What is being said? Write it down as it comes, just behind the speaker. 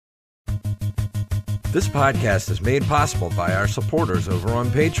This podcast is made possible by our supporters over on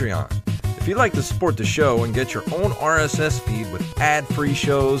Patreon. If you'd like to support the show and get your own RSS feed with ad-free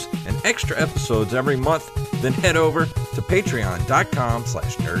shows and extra episodes every month, then head over to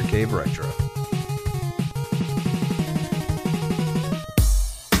patreon.com/nerdcaveretro.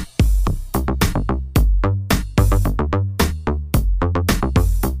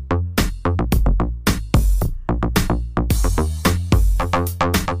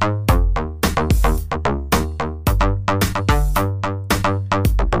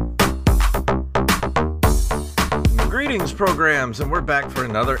 Programs, and we're back for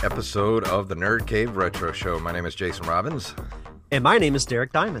another episode of the Nerd Cave Retro Show. My name is Jason Robbins. And my name is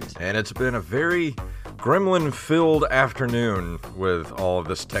Derek Diamond. And it's been a very gremlin-filled afternoon with all of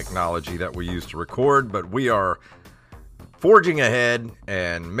this technology that we use to record, but we are forging ahead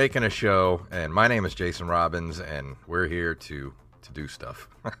and making a show. And my name is Jason Robbins, and we're here to do stuff.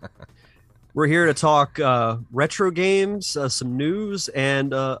 We're here to talk retro games, some news,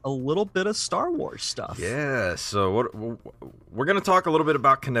 and a little bit of Star Wars stuff. Yeah, so we're going to talk a little bit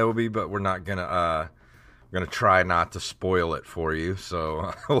about Kenobi, but we're not going to we're going to try not to spoil it for you.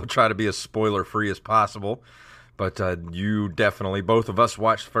 So we'll try to be as spoiler-free as possible. But you definitely, both of us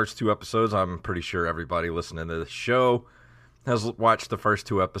watched the first two episodes. I'm pretty sure everybody listening to the show has watched the first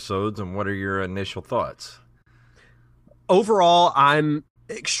two episodes. And what are your initial thoughts? Overall, I'm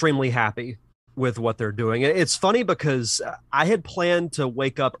extremely happy with what they're doing. It's funny because I had planned to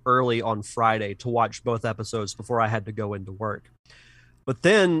wake up early on Friday to watch both episodes before I had to go into work. But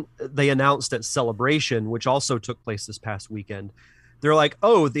then they announced at Celebration, which also took place this past weekend, they're like,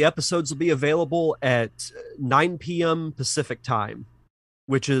 oh, the episodes will be available at 9 p.m. Pacific time,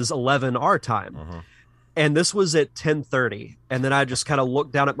 which is 11 our time. Mm-hmm. And this was at 10:30. And then I just kind of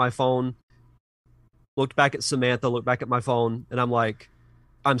looked down at my phone, looked back at Samantha, looked back at my phone, and I'm like,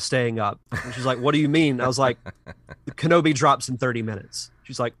 I'm staying up. And she's like, what do you mean? I was like, the Kenobi drops in 30 minutes.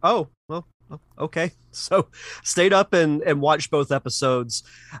 She's like, oh, well, okay. So stayed up and watched both episodes.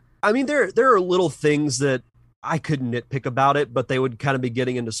 I mean, there are little things that I could nitpick about it, but they would kind of be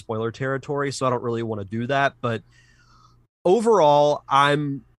getting into spoiler territory. So I don't really want to do that. But overall,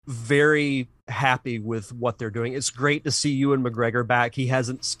 I'm very happy with what they're doing. It's great to see Ewan McGregor back. He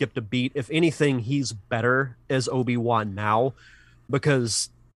hasn't skipped a beat. If anything, he's better as Obi-Wan now,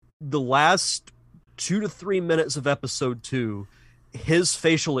 because the last 2 to 3 minutes of episode 2, his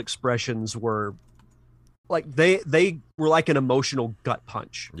facial expressions were like they were like an emotional gut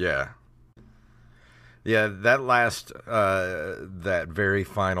punch. Yeah, that last that very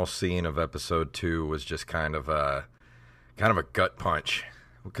final scene of episode 2 was just kind of a gut punch,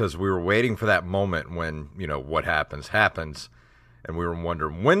 because we were waiting for that moment when, you know, what happens, and we were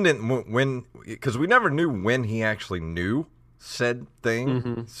wondering when because we never knew when he actually knew said thing.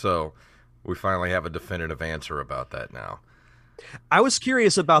 Mm-hmm. So we finally have a definitive answer about that now. I was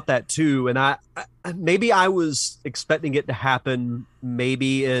curious about that too, and I maybe I was expecting it to happen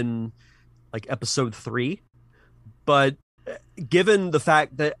maybe in like episode 3, but given the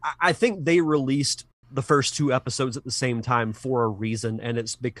fact that I think they released the first 2 episodes at the same time for a reason, and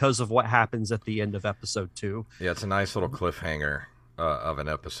it's because of what happens at the end of episode 2. Yeah, it's a nice little cliffhanger of an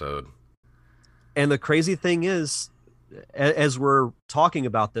episode. And the crazy thing is, as we're talking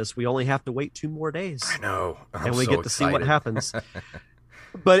about this, we only have to wait 2 more days. I know. And we so get to see what excited. happens.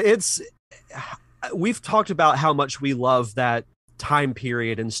 But we've talked about how much we love that time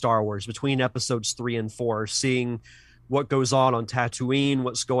period in Star Wars between episodes 3 and 4, seeing what goes on Tatooine,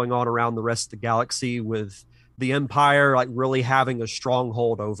 what's going on around the rest of the galaxy with the Empire, like really having a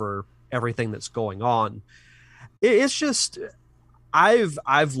stronghold over everything that's going on. It's just, I've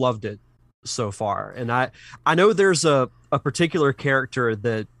loved it so far, and I know there's a particular character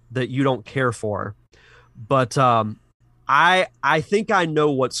that you don't care for, but I think I know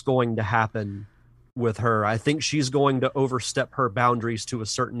what's going to happen with her. I think she's going to overstep her boundaries to a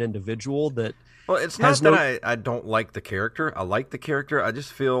certain individual that. Well, it's not that I don't like the character. I like the character. I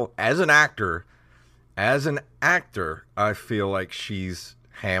just feel as an actor, I feel like she's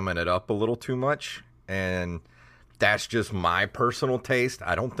hamming it up a little too much, and that's just my personal taste.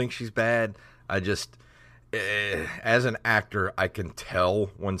 I don't think she's bad. I just, as an actor, I can tell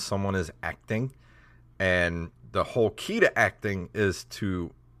when someone is acting, and the whole key to acting is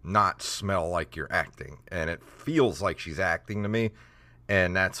to not smell like you're acting, and it feels like she's acting to me,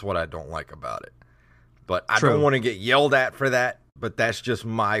 and that's what I don't like about it. But I don't want to get yelled at for that, but that's just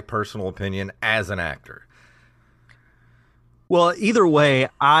my personal opinion as an actor. Well, either way,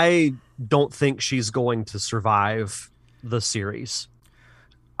 I don't think she's going to survive the series.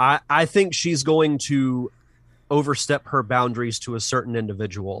 I think she's going to overstep her boundaries to a certain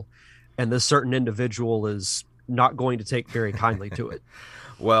individual. and this certain individual is not going to take very kindly to it.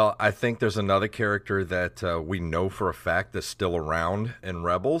 Well, I think there's another character that we know for a fact is still around in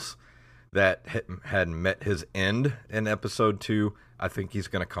Rebels that had met his end in episode 2. I think he's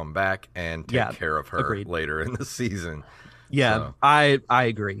going to come back and take care of her later in the season. Yeah, so. I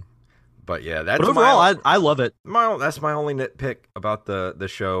agree. But yeah, that's but overall, I love it. That's my only nitpick about the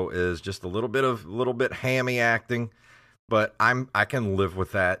show is just a little bit hammy acting. But I can live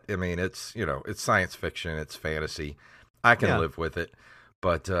with that. I mean, it's science fiction, it's fantasy. I can live with it.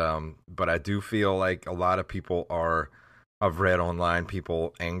 But I do feel like a lot of people I've read online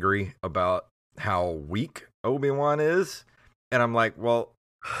people angry about how weak Obi-Wan is, and I'm like, well,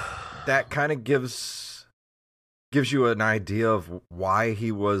 that kind of gives you an idea of why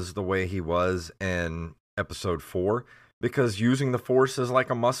he was the way he was in episode 4, because using the Force is like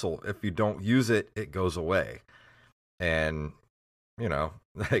a muscle. If you don't use it, it goes away. And,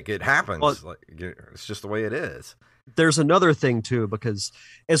 like it happens. Well, like it's just the way it is. There's another thing, too, because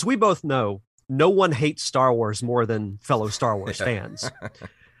as we both know, no one hates Star Wars more than fellow Star Wars fans.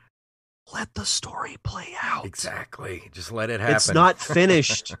 Let the story play out. Exactly. Just let it happen. It's not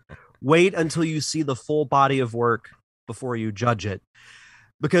finished. Wait until you see the full body of work before you judge it.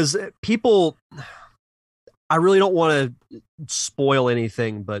 Because people, I really don't want to spoil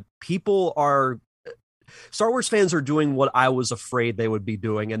anything, but Star Wars fans are doing what I was afraid they would be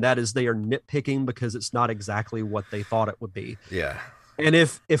doing, and that is they are nitpicking because it's not exactly what they thought it would be. Yeah. And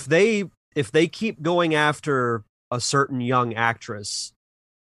if they keep going after a certain young actress,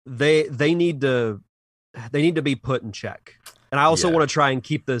 they need to be put in check. And I also want to try and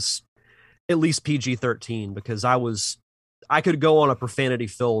keep this at least PG-13 because I could go on a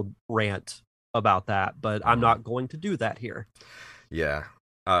profanity-filled rant about that, but I'm not going to do that here. Yeah.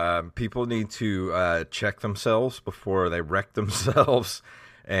 People need to check themselves before they wreck themselves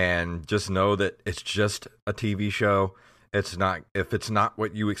and just know that it's just a TV show. If it's not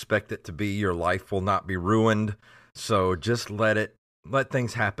what you expect it to be, your life will not be ruined. So just let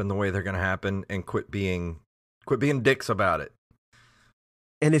things happen the way they're going to happen and quit being dicks about it.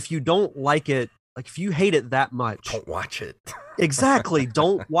 And if you don't like it, like if you hate it that much, don't watch it. Exactly.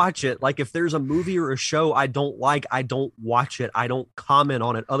 Don't watch it. Like if there's a movie or a show I don't like, I don't watch it. I don't comment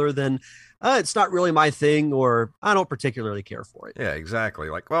on it other than it's not really my thing or I don't particularly care for it. Yeah, exactly.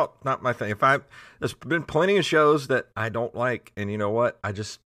 Like, well, not my thing. There's been plenty of shows that I don't like, and you know what? I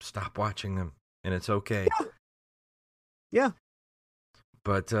just stop watching them, and it's okay. Yeah.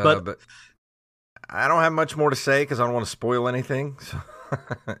 But I don't have much more to say because I don't want to spoil anything. So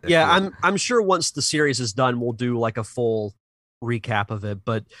yeah, I'm sure once the series is done, we'll do like a full recap of it.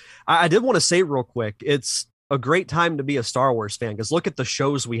 But I did want to say real quick, it's a great time to be a Star Wars fan because look at the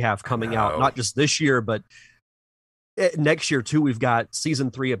shows we have coming out, not just this year, but next year too. We've got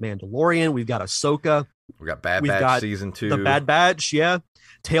season 3 of Mandalorian. We've got Ahsoka. We got Bad Batch season 2. The Bad Batch, yeah.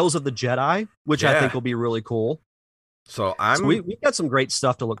 Tales of the Jedi, which I think will be really cool. So we've got some great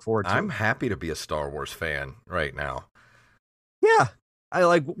stuff to look forward to. I'm happy to be a Star Wars fan right now. Yeah.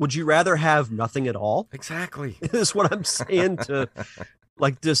 Would you rather have nothing at all? Exactly. Is what I'm saying to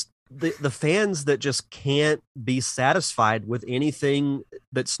like just the fans that just can't be satisfied with anything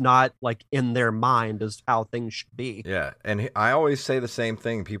that's not like in their mind as how things should be. Yeah. And I always say the same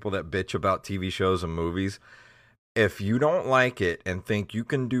thing. People that bitch about TV shows and movies, if you don't like it and think you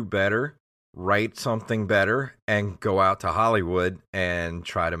can do better, write something better and go out to Hollywood and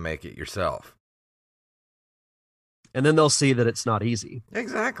try to make it yourself. And then they'll see that it's not easy.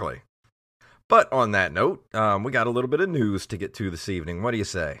 Exactly. But on that note, we got a little bit of news to get to this evening. What do you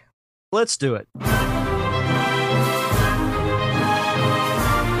say? Let's do it.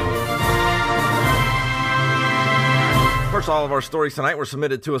 First, all of our stories tonight were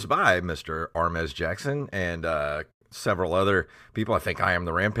submitted to us by Mr. Armez Jackson and several other people. I think I Am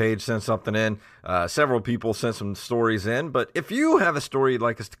the Rampage sent something in. Several people sent some stories in. But if you have a story you'd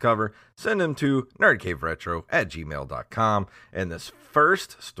like us to cover, send them to nerdcaveretro@gmail.com. And this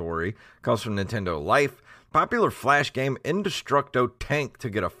first story comes from Nintendo Life. Popular Flash game Indestructo Tank to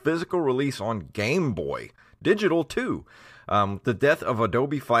get a physical release on Game Boy. Digital too. The death of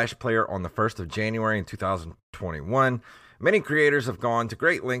Adobe Flash Player on the 1st of January in 2021. Many creators have gone to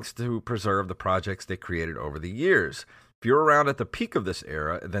great lengths to preserve the projects they created over the years. If you're around at the peak of this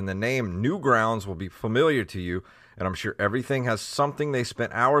era, then the name Newgrounds will be familiar to you, and I'm sure everything has something they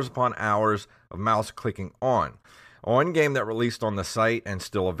spent hours upon hours of mouse clicking on. One game that released on the site and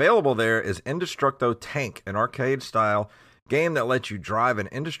still available there is Indestructo Tank, an arcade-style game that lets you drive an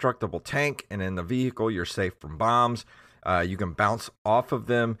indestructible tank, and in the vehicle you're safe from bombs. You can bounce off of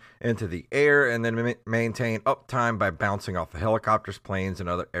them into the air and then maintain uptime by bouncing off of helicopters, planes, and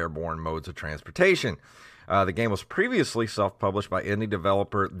other airborne modes of transportation. The game was previously self-published by indie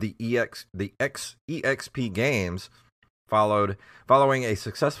developer EXP Games, following a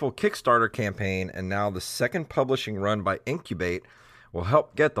successful Kickstarter campaign, and now the second publishing run by Incubate will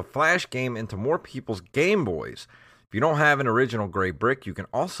help get the Flash game into more people's Game Boys. If you don't have an original gray brick, you can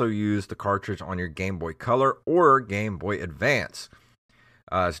also use the cartridge on your Game Boy Color or Game Boy Advance.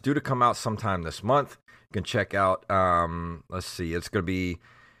 It's due to come out sometime this month. You can check out, it's going to be,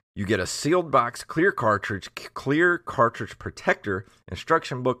 you get a sealed box, clear cartridge protector,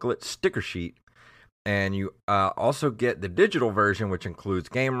 instruction booklet, sticker sheet, and you also get the digital version, which includes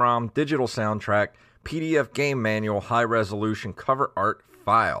game ROM, digital soundtrack, PDF game manual, high-resolution cover art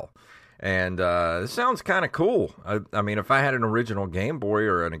file. And this sounds kind of cool. I mean, if I had an original Game Boy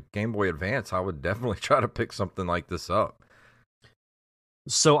or a Game Boy Advance, I would definitely try to pick something like this up.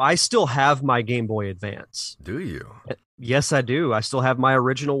 So I still have my Game Boy Advance. Do you? Yes, I do. I still have my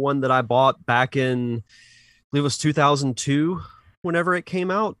original one that I bought back in, I believe it was 2002, whenever it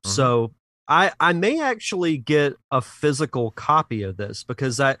came out. Mm-hmm. So I may actually get a physical copy of this,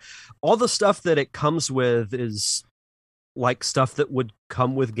 because all the stuff that it comes with is like stuff that would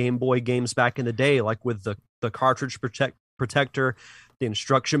come with Game Boy games back in the day, like with the cartridge protector, the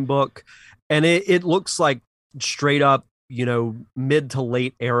instruction book, and it looks like straight up, mid to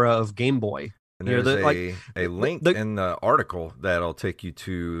late era of Game Boy. And there's a link in the article that'll take you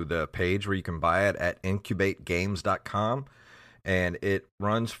to the page where you can buy it at incubategames.com, and it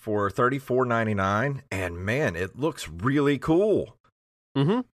runs for $34.99, and man, it looks really cool.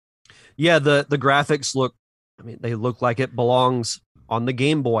 Mm-hmm. Yeah, the graphics look, they look like it belongs on the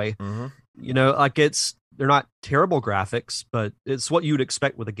Game Boy. Mm-hmm. Like they're not terrible graphics, but it's what you'd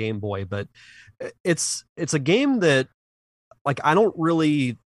expect with a Game Boy. But it's a game that, like, I'm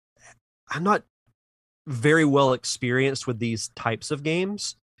not very well experienced with these types of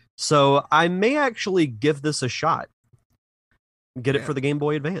games, so I may actually give this a shot. Get it for the Game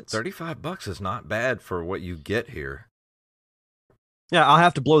Boy Advance. $35 is not bad for what you get here. Yeah, I'll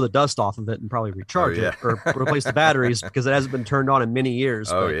have to blow the dust off of it and probably recharge it or replace the batteries, because it hasn't been turned on in many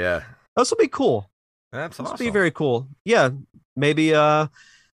years. Oh, yeah. This will be cool. That's awesome. This will be very cool. Yeah, maybe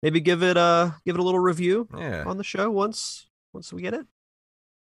give it a little review on the show once we get it.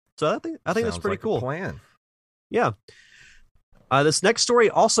 So I think that's pretty cool. A plan. Yeah. This next story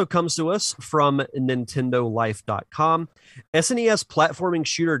also comes to us from NintendoLife.com. SNES platforming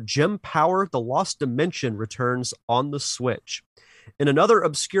shooter Gem Power: The Lost Dimension returns on the Switch. In another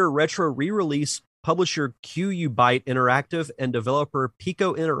obscure retro re-release, publisher QU Byte Interactive and developer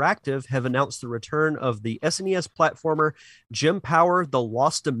Pico Interactive have announced the return of the SNES platformer Gem Power: The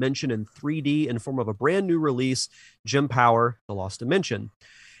Lost Dimension in 3D in form of a brand new release, Gem Power: The Lost Dimension.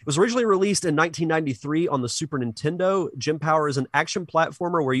 It was originally released in 1993 on the Super Nintendo. Gem Power is an action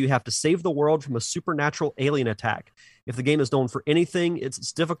platformer where you have to save the world from a supernatural alien attack. If the game is known for anything, it's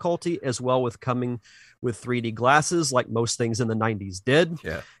its difficulty, as well with coming with 3D glasses, like most things in the 90s did.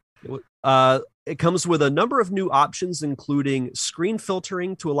 Yeah. It comes with a number of new options, including screen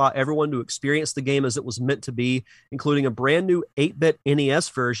filtering to allow everyone to experience the game as it was meant to be, including a brand new 8-bit NES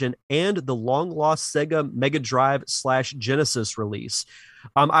version and the long-lost Sega Mega Drive / Genesis release.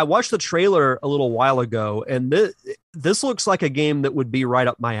 I watched the trailer a little while ago, and this looks like a game that would be right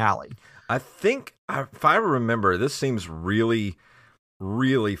up my alley. I think, if I remember, this seems really,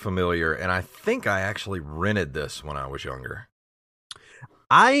 really familiar, and I think I actually rented this when I was younger.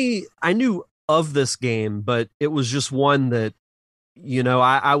 I knew of this game, but it was just one that,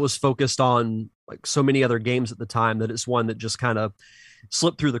 I was focused on, like so many other games at the time, that it's one that just kind of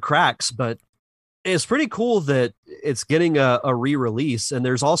slipped through the cracks. But it's pretty cool that it's getting a re-release, and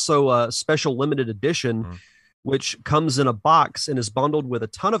there's also a special limited edition, which comes in a box and is bundled with a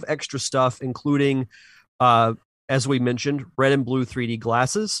ton of extra stuff, including, as we mentioned, red and blue 3D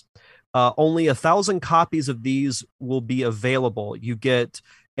glasses. Only 1,000 copies of these will be available. You get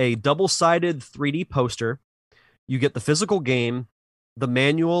a double-sided 3D poster, you get the physical game, the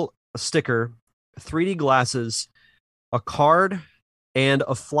manual, a sticker, 3D glasses, a card, and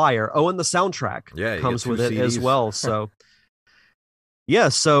a flyer. Oh, and the soundtrack comes with it as well. So,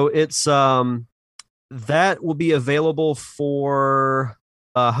 so it's that will be available for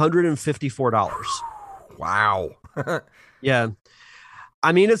 $154. Wow. Yeah.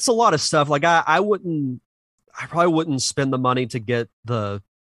 I mean, it's a lot of stuff. Like I probably wouldn't spend the money to get the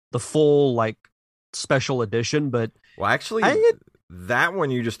full like special edition, but actually that one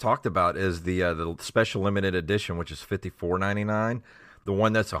you just talked about is the special limited edition, which is $54.99. The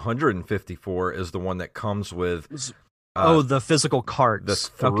one that's $154 is the one that comes with Oh, the physical The carts.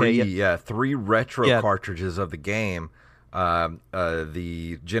 three, Okay, yeah, three retro yeah. cartridges of the game.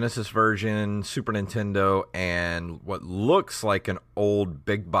 The Genesis version, Super Nintendo, and what looks like an old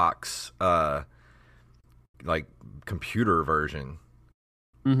big box, like computer version.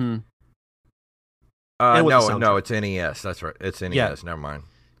 Mm-hmm. And with the No, soundtrack. it's NES. That's right. It's NES. Yeah. Never mind.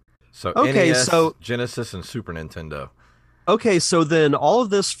 So Okay, NES, so Genesis, and Super Nintendo. okay, so then all of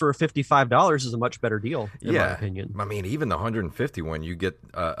this for $55 is a much better deal, in my Yeah. opinion. I mean, even the 150 one, you get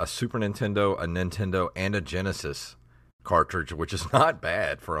a Super Nintendo, a Nintendo, and a Genesis cartridge, which is not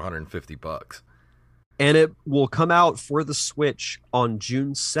bad for 150 bucks. And it will come out for the Switch on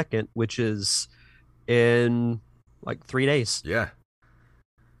June 2nd, which is in like 3 days. Yeah.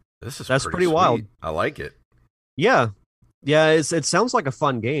 This is That's pretty sweet. wild. I like it. Yeah. Yeah, it sounds like a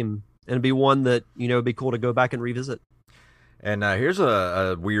fun game, and it'd be one that, it'd be cool to go back and revisit. And here's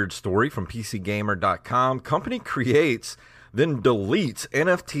a weird story from PCGamer.com. Company creates, then deletes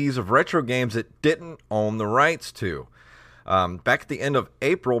NFTs of retro games it didn't own the rights to. Back at the end of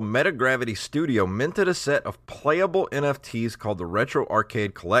April, Metagravity Studio minted a set of playable NFTs called the Retro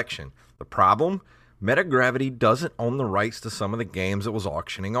Arcade Collection. The problem? Metagravity doesn't own the rights to some of the games it was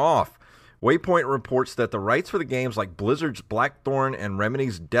auctioning off. Waypoint reports that the rights for the games like Blizzard's Blackthorn and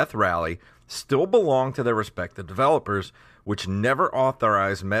Remedy's Death Rally still belong to their respective developers, which never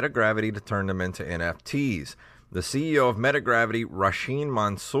authorized Metagravity to turn them into NFTs. The CEO of Metagravity, Rasheen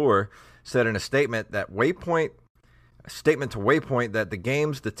Mansour, said in a statement to Waypoint that the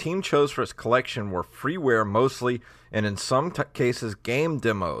games the team chose for its collection were freeware mostly, and in some cases game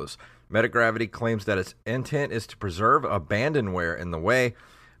demos. Metagravity claims that its intent is to preserve abandonware in the way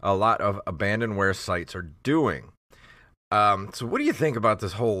a lot of abandonware sites are doing. So what do you think about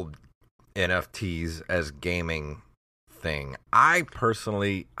this whole NFTs as gaming thing? I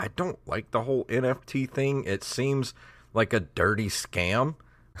don't like the whole NFT thing. It seems like a dirty scam.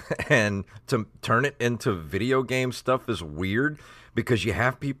 And to turn it into video game stuff is weird because you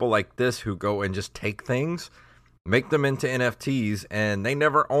have people like this who go and just take things, make them into NFTs, and they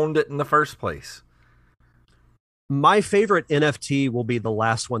never owned it in the first place. My favorite NFT will be the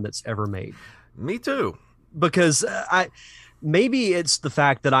last one that's ever made, Me too. because maybe it's the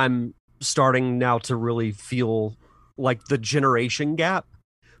fact that I'm starting now to really feel like the generation gap,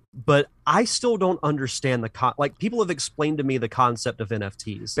 but I still don't understand like people have explained to me the concept of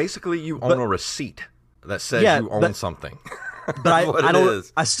NFTs. Basically, you own a receipt that says you own something.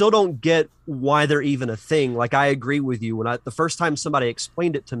 But I still don't get why they're even a thing. Like, I agree with you. The first time somebody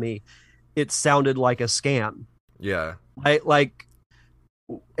explained it to me, it sounded like a scam. Yeah.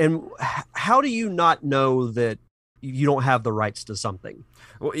 And how do you not know that you don't have the rights to something?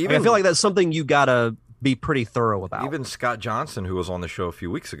 Well, I feel like that's something you gotta be pretty thorough about. Even Scott Johnson, who was on the show a few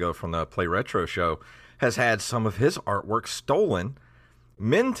weeks ago from the Play Retro show, has had some of his artwork stolen,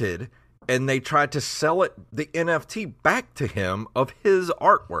 minted, and they tried to sell it, the NFT, back to him of his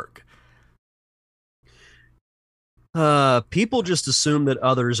artwork. People just assume that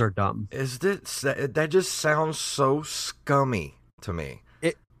others are dumb. That just sounds so scummy to me.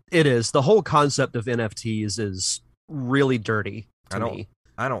 It is. The whole concept of NFTs is really dirty to me.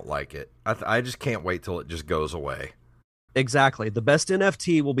 I don't like it. I just can't wait till it just goes away. Exactly. The best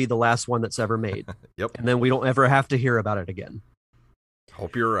NFT will be the last one that's ever made. Yep. And then we don't ever have to hear about it again.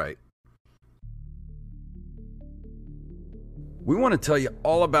 Hope you're right. We want to tell you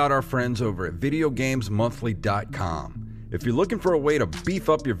all about our friends over at VideoGamesMonthly.com. If you're looking for a way to beef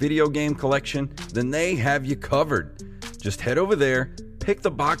up your video game collection, then they have you covered. Just head over there, pick the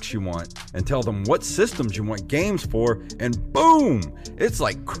box you want, and tell them what systems you want games for, and boom! It's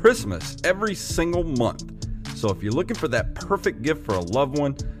like Christmas every single month. So if you're looking for that perfect gift for a loved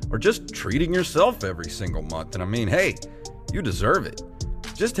one, or just treating yourself every single month, and I mean, hey, you deserve it.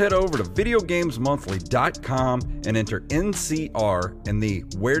 Just head over to VideoGamesMonthly.com and enter NCR in the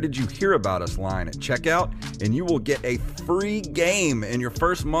Where Did You Hear About Us line at checkout, and you will get a free game in your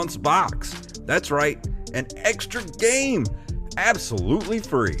first month's box. That's right, an extra game, absolutely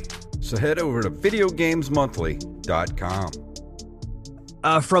free. So head over to VideoGamesMonthly.com.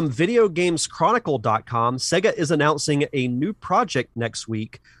 From VideoGamesChronicle.com, Sega is announcing a new project next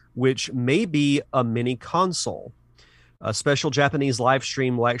week, which may be a mini console. A special Japanese live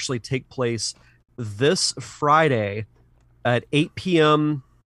stream will actually take place this Friday at 8 p.m.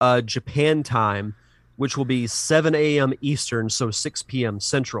 Japan time, which will be 7 a.m. Eastern, so 6 p.m.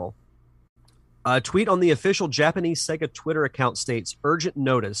 Central. A tweet on the official Japanese Sega Twitter account states, "Urgent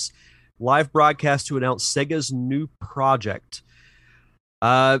notice, live broadcast to announce Sega's new project."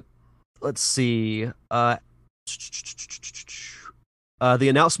 Let's see. The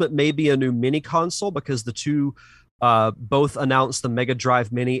announcement may be a new mini console because the two Both announced the Mega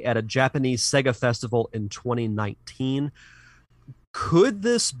Drive Mini at a Japanese Sega festival in 2019. Could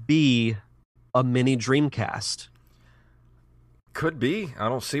this be a mini Dreamcast? Could be. I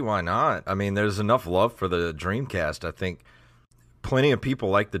don't see why not. I mean, there's enough love for the Dreamcast. I think plenty of people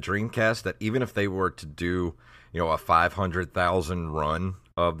like the Dreamcast that even if they were to do, a 500,000 run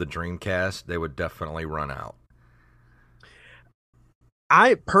of the Dreamcast, they would definitely run out.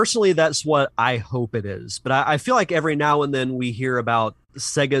 I personally, that's what I hope it is. But I feel like every now and then we hear about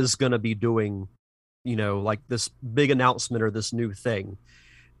Sega's going to be doing, like this big announcement or this new thing.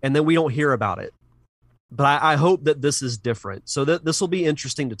 And then we don't hear about it. But I hope that this is different. So that this will be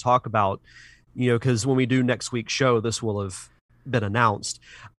interesting to talk about, because when we do next week's show, this will have been announced.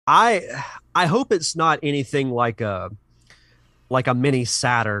 I hope it's not anything like a mini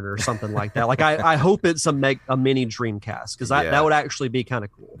Saturn or something like that. Like I hope it's a mini Dreamcast, because that would actually be kind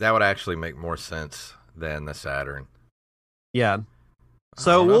of cool. That would actually make more sense than the Saturn. Yeah.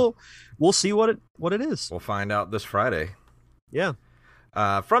 So we'll see what it is. We'll find out this Friday. Yeah.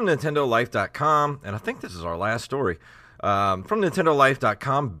 From NintendoLife.com, and I think this is our last story. From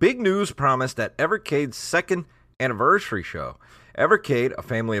NintendoLife.com, big news promised at Evercade's second anniversary show. Evercade, a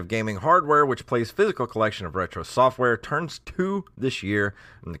family of gaming hardware which plays physical collection of retro software, turns 2 this year,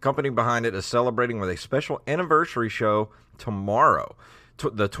 and the company behind it is celebrating with a special anniversary show tomorrow.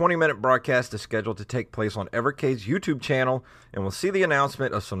 The 20-minute broadcast is scheduled to take place on Evercade's YouTube channel, and we'll see the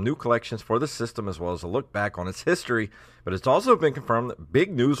announcement of some new collections for the system as well as a look back on its history, but it's also been confirmed that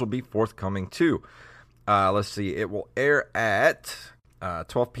big news will be forthcoming too. Let's see, it will air at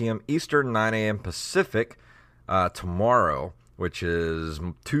 12 p.m. Eastern, 9 a.m. Pacific tomorrow, which is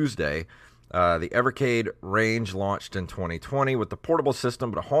Tuesday. The Evercade range launched in 2020 with the portable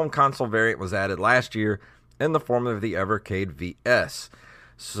system, but a home console variant was added last year in the form of the Evercade VS.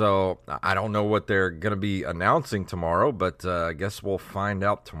 So I don't know what they're going to be announcing tomorrow, but I guess we'll find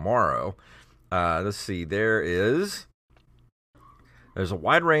out tomorrow. Let's see, there's a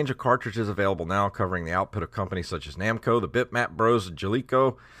wide range of cartridges available now covering the output of companies such as Namco, the Bitmap Bros,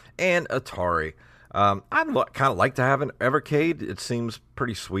 Jaleco, and Atari. I'd kind of like to have an Evercade. It seems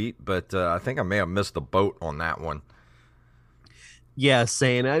pretty sweet, but I think I may have missed the boat on that one. Yeah,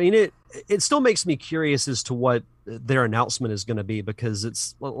 same. I mean, it still makes me curious as to what their announcement is going to be, because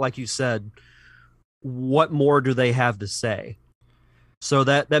it's like you said, what more do they have to say? So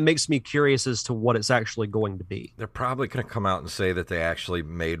that makes me curious as to what it's actually going to be. They're probably going to come out and say that they actually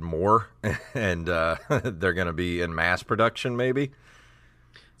made more and they're going to be in mass production maybe.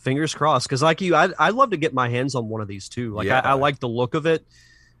 Fingers crossed, because like you, I'd love to get my hands on one of these too. Like I like the look of it.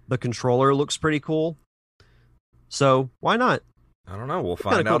 The controller looks pretty cool. So why not? I don't know. We'll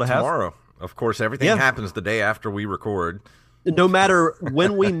find out tomorrow. Of course, everything happens the day after we record. No matter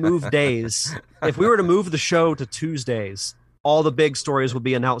when we move days, if we were to move the show to Tuesdays, all the big stories would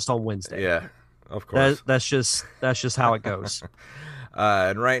be announced on Wednesday. Yeah, of course. That's just how it goes.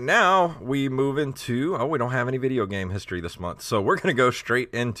 And right now, we move into... we don't have any video game history this month. So we're going to go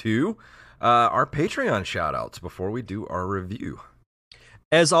straight into our Patreon shout-outs before we do our review.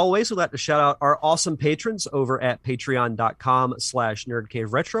 As always, we'd like to shout out our awesome patrons over at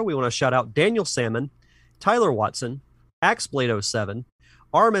patreon.com/nerdcaveretro. We want to shout out Daniel Salmon, Tyler Watson, Axeblade07,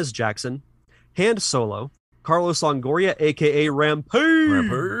 Armez Jackson, Hand Solo, Carlos Longoria, a.k.a.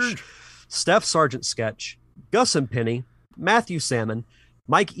 Rampage, Steph Sargent Sketch, Gus and Penny, Matthew Salmon,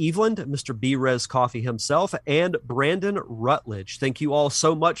 Mike Eveland, Mr. B-Rez Coffee himself, and Brandon Rutledge. Thank you all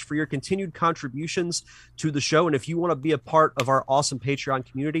so much for your continued contributions to the show. And if you want to be a part of our awesome Patreon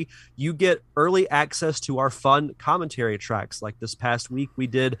community, you get early access to our fun commentary tracks. Like this past week, we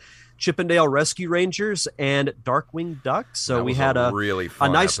did Chippendale Rescue Rangers and Darkwing Duck. So we had a really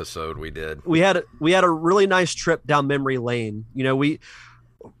fun episode we did. We had a really nice trip down memory lane.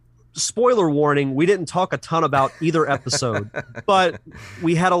 Spoiler warning, we didn't talk a ton about either episode, but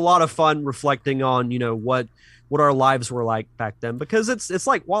we had a lot of fun reflecting on, what our lives were like back then, because it's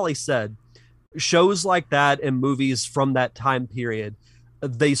like Wally said, shows like that and movies from that time period,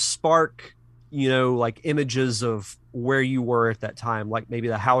 they spark, like images of where you were at that time, like maybe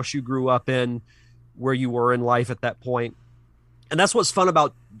the house you grew up in, where you were in life at that point. And that's what's fun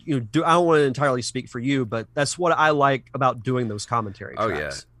about, I don't want to entirely speak for you, but that's what I like about doing those commentary tracks. Oh,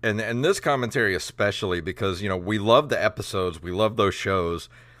 yeah. And this commentary especially, because, we love the episodes, we love those shows,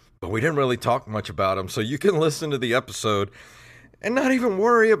 but we didn't really talk much about them. So you can listen to the episode and not even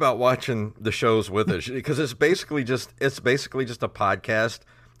worry about watching the shows with us, because it's basically just a podcast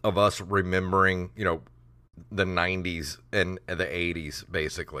of us remembering, the 90s and the 80s,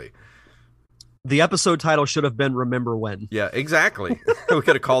 basically. The episode title should have been "Remember When." Yeah, exactly. We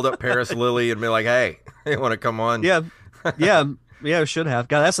could have called up Paris Lily and be like, "Hey, you want to come on?" Yeah, yeah, yeah. It should have.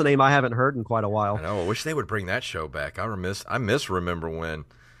 God, that's a name I haven't heard in quite a I while. know. I wish they would bring that show back. I miss Remember When.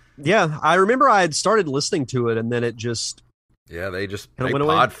 Yeah, I remember I had started listening to it, and then it just Yeah, they went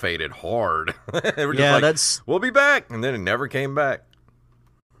away. pod faded hard. They were just Yeah, like, we'll be back, and then it never came back.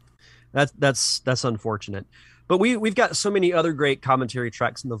 that's unfortunate. But we've got so many other great commentary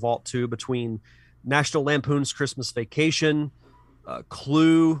tracks in the vault too, between National Lampoon's Christmas Vacation,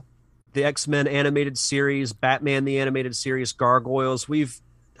 Clue, the X-Men animated series, Batman the animated series, Gargoyles. We've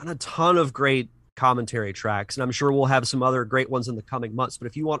done a ton of great commentary tracks, and I'm sure we'll have some other great ones in the coming months. But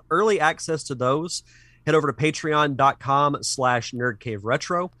if you want early access to those, head over to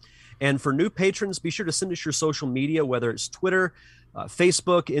patreon.com/nerdcaveretro. And for new patrons, be sure to send us your social media, whether it's Twitter,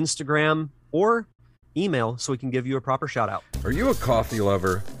 Facebook, Instagram, or email, so we can give you a proper shout out. Are you a coffee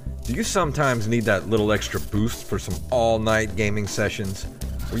lover? Do you sometimes need that little extra boost for some all-night gaming sessions?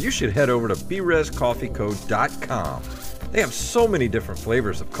 Well, you should head over to brezcoffeeco.com. They have so many different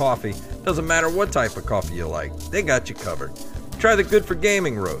flavors of coffee. Doesn't matter what type of coffee you like, they got you covered. Try the Good for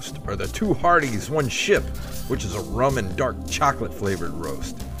Gaming roast, or the Two Hardies One Ship, which is a rum and dark chocolate flavored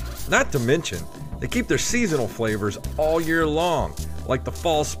roast. Not to mention, they keep their seasonal flavors all year long, like the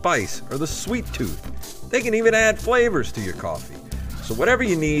Fall Spice or the Sweet Tooth. They can even add flavors to your coffee. So whatever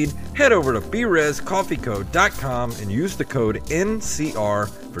you need, head over to brezcoffeeco.com and use the code NCR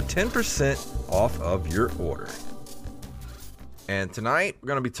for 10% off of your order. And tonight we're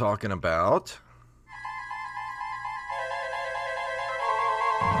going to be talking about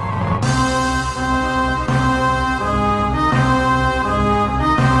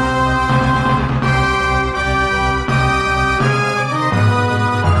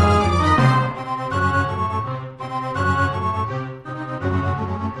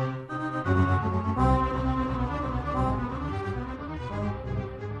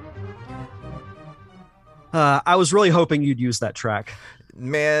I was really hoping you'd use that track.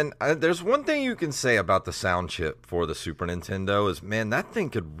 Man, there's one thing you can say about the sound chip for the Super Nintendo is, man, that thing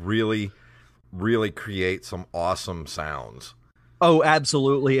could really, really create some awesome sounds. Oh,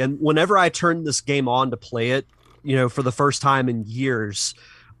 absolutely. And whenever I turned this game on to play it, for the first time in years,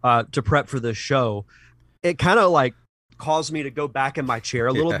 to prep for this show, it kind of like caused me to go back in my chair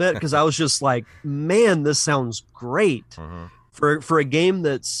a little bit, because I was just like, man, this sounds great. Mm-hmm. For a game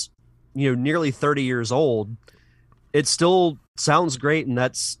that's, nearly 30 years old. It still sounds great, and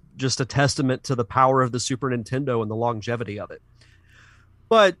that's just a testament to the power of the Super Nintendo and the longevity of it.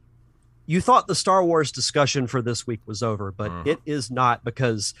 But you thought the Star Wars discussion for this week was over, but it is not,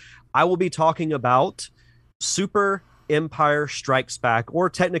 because I will be talking about Super Empire Strikes Back, or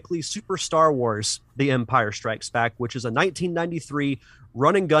technically Super Star Wars The Empire Strikes Back, which is a 1993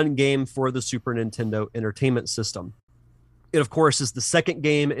 run and gun game for the Super Nintendo Entertainment System. It, of course, is the second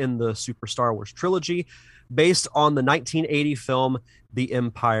game in the Super Star Wars trilogy, based on the 1980 film The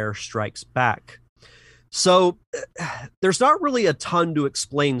Empire Strikes Back. So there's not really a ton to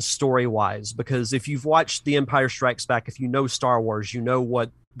explain story-wise, because if you've watched The Empire Strikes Back, if you know Star Wars, you know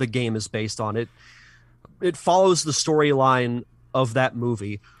what the game is based on. It follows the storyline of that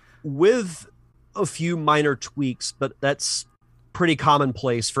movie with a few minor tweaks, but that's pretty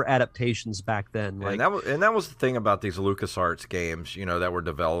commonplace for adaptations back then. And that was the thing about these LucasArts games, that were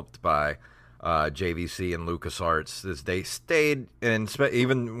developed by JVC and LucasArts, is they stayed, and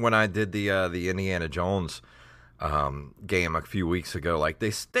even when I did the Indiana Jones game a few weeks ago, like,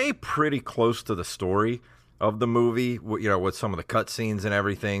 they stay pretty close to the story of the movie, with some of the cutscenes and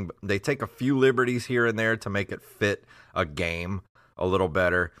everything. They take a few liberties here and there to make it fit a game a little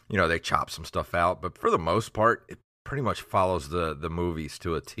better. They chop some stuff out, but for the most part, it pretty much follows the movies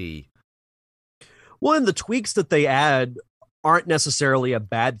to a T. Well, and the tweaks that they add aren't necessarily a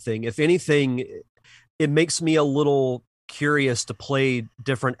bad thing. If anything, it makes me a little curious to play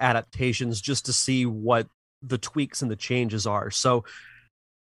different adaptations just to see what the tweaks and the changes are. So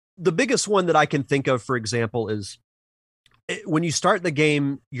the biggest one that I can think of, for example, is when you start the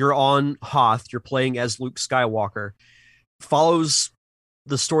game, you're on Hoth, you're playing as Luke Skywalker, follows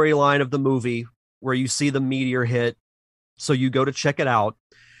the storyline of the movie where you see the meteor hit. So you go to check it out,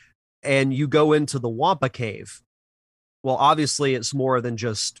 and you go into the Wampa cave. Well, obviously it's more than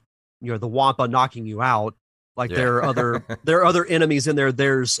just, the Wampa knocking you out. Like, there are other enemies in there.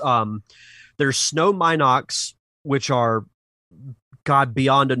 There's Snow Minox, which are, God,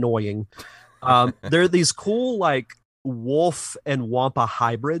 beyond annoying. There are these cool, like, wolf and Wampa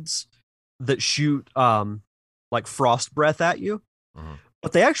hybrids that shoot like frost breath at you,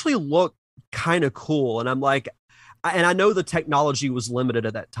 but they actually look kind of cool. And I'm like, and I know the technology was limited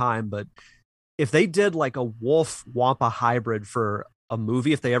at that time, but if they did like a Wolf Wampa hybrid for a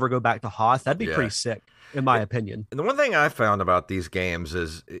movie, if they ever go back to Hoth, that'd be Yeah. pretty sick, in my opinion. And the one thing I found about these games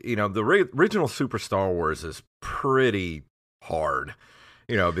is, the original Super Star Wars is pretty hard,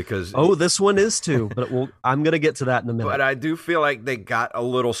 because. Oh, this one is too, but I'm going to get to that in a minute. But I do feel like they got a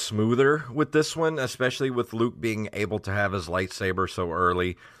little smoother with this one, especially with Luke being able to have his lightsaber so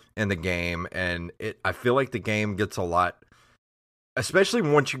early in the game. And I feel like the game gets a lot, especially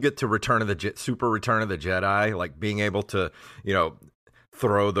once you get to Super Return of the Jedi, like being able to,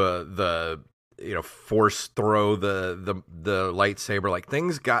 throw the force throw the lightsaber, like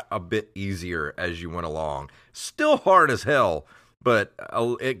things got a bit easier as you went along. Still hard as hell, but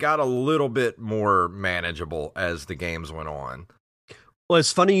it got a little bit more manageable as the games went on. Well,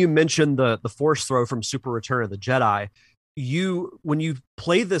 it's funny you mentioned the force throw from Super Return of the Jedi. When you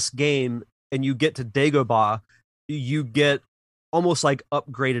play this game and you get to Dagobah, you get almost like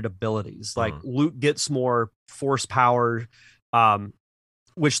upgraded abilities. Like Luke gets more force power,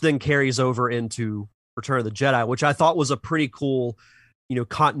 which then carries over into Return of the Jedi, which I thought was a pretty cool,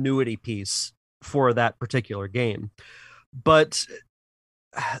 continuity piece for that particular game. But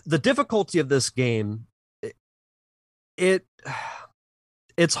the difficulty of this game, it's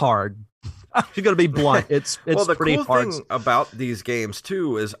hard. I'm going to be blunt. It's well, the pretty cool hard. thing about these games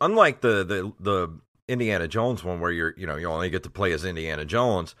too is, unlike the Indiana Jones one where you only get to play as Indiana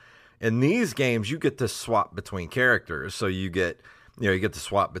Jones, in these games you get to swap between characters. So you get to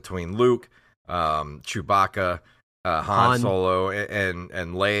swap between Luke, Chewbacca, Han Solo, and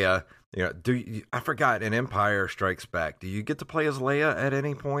Leia. I forgot, in Empire Strikes Back, do you get to play as Leia at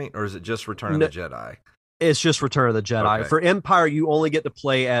any point, or is it just Return of the Jedi? It's just Return of the Jedi. Okay. For Empire, you only get to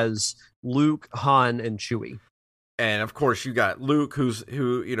play as Luke, Han, and Chewie. And of course, you got Luke,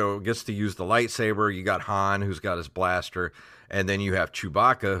 who gets to use the lightsaber. You got Han, who's got his blaster, and then you have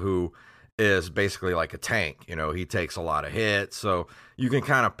Chewbacca, who is basically like a tank. He takes a lot of hits, so you can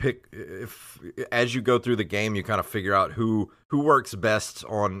kind of pick, as you go through the game, you kind of figure out who works best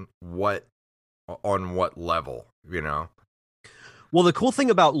on what level. Well, the cool thing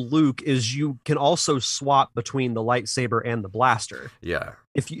about Luke is you can also swap between the lightsaber and the blaster. Yeah.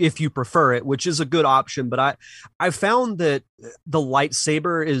 If you prefer it, which is a good option, but I found that the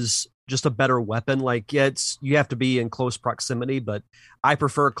lightsaber is just a better weapon. Like, you have to be in close proximity, but I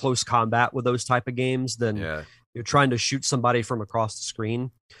prefer close combat with those type of games than you're trying to shoot somebody from across the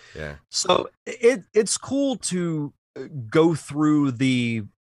screen. Yeah. So it's cool to go through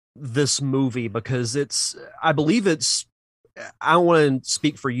this movie because I believe I don't want to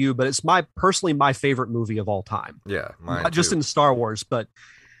speak for you, but it's personally my favorite movie of all time. Yeah, mine not just too. in Star Wars, but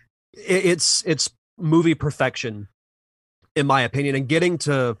it's movie perfection, in my opinion. And getting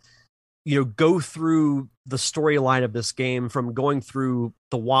to go through the storyline of this game, from going through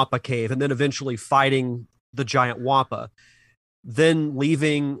the Wampa cave and then eventually fighting the giant Wampa, then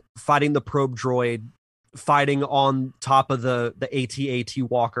leaving, fighting the probe droid, fighting on top of the AT-AT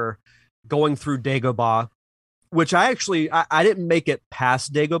walker, going through Dagobah, which I didn't make it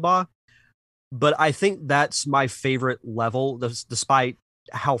past Dagobah, but I think that's my favorite level, despite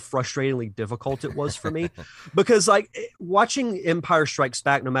how frustratingly difficult it was for me. Because like watching Empire Strikes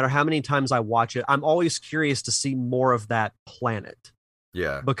Back, no matter how many times I watch it, I'm always curious to see more of that planet.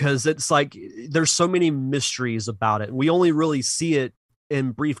 Yeah. Because it's like there's so many mysteries about it. We only really see it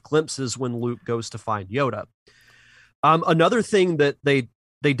in brief glimpses when Luke goes to find Yoda. Another thing that they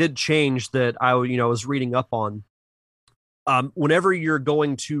did change that I was reading up on. Whenever you're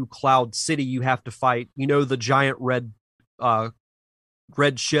going to Cloud City, you have to fight, the giant red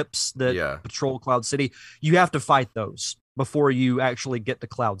ships that patrol Cloud City. You have to fight those before you actually get to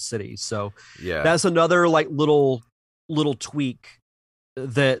Cloud City. So that's another like little tweak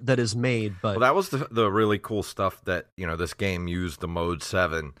that is made. But that was the really cool stuff that this game used the Mode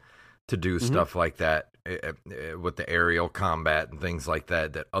 7 to do stuff like that with the aerial combat and things like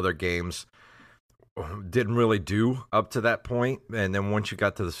that other games didn't really do up to that point. And then once you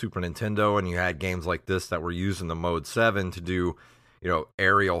got to the Super Nintendo and you had games like this that were using the Mode 7 to do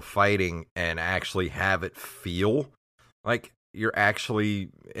aerial fighting and actually have it feel like you're actually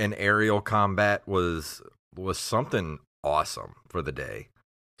in aerial combat was something awesome for the day.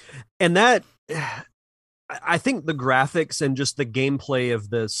 And that, I think the graphics and just the gameplay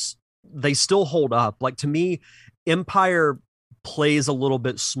of this, they still hold up. Like, to me, Empire plays a little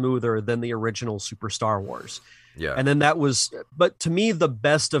bit smoother than the original Super Star Wars. Yeah. And then but to me, the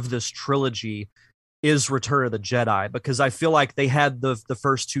best of this trilogy is Return of the Jedi, because I feel like they had the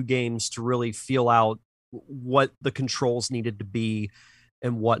first two games to really feel out what the controls needed to be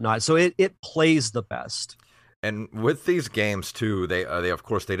and whatnot. So it plays the best. And with these games too, they of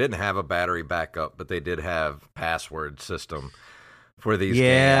course they didn't have a battery backup, but they did have password system for these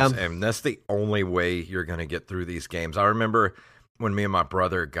games, and that's the only way you're going to get through these games. I remember when me and my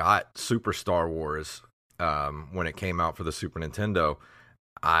brother got Super Star Wars when it came out for the Super Nintendo.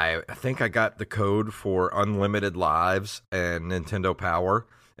 I think I got the code for unlimited lives and Nintendo Power,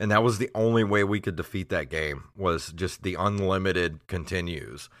 and that was the only way we could defeat that game, was just the unlimited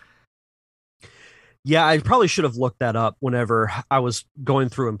continues. Yeah, I probably should have looked that up whenever I was going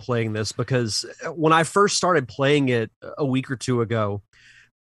through and playing this, because when I first started playing it a week or two ago,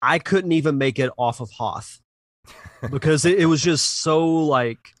 I couldn't even make it off of Hoth because it was just so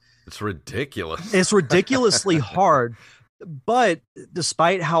like... It's ridiculous. It's ridiculously hard. But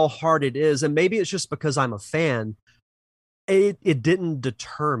despite how hard it is, and maybe it's just because I'm a fan, it didn't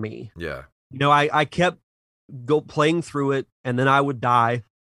deter me. Yeah. You know, I kept playing through it, and then I would die,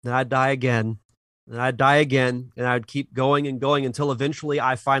 then I'd die again. And I'd die again, and I'd keep going and going until eventually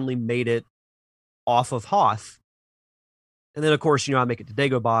I finally made it off of Hoth. And then, of course, you know, I make it to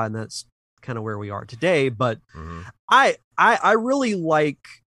Dagobah, and that's kind of where we are today. But I really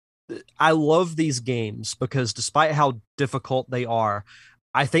I love these games because despite how difficult they are,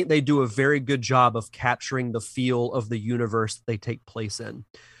 I think they do a very good job of capturing the feel of the universe that they take place in.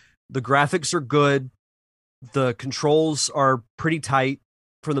 The graphics are good. The controls are pretty tight.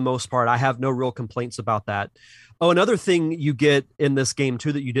 For the most part, I have no real complaints about that. Oh, another thing you get in this game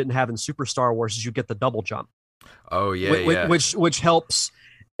too that you didn't have in Super Star Wars is you get the double jump. Oh yeah, which helps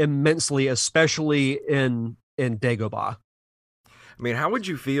immensely, especially in Dagobah. I mean, how would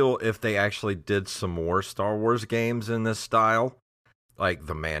you feel if they actually did some more Star Wars games in this style, like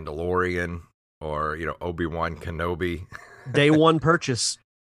The Mandalorian or Obi-Wan Kenobi? Day one purchase.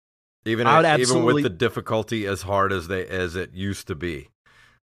 Even with the difficulty as hard as it used to be.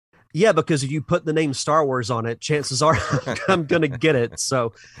 Yeah, because if you put the name Star Wars on it, chances are I'm going to get it.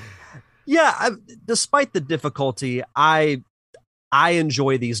 So, yeah, despite the difficulty, I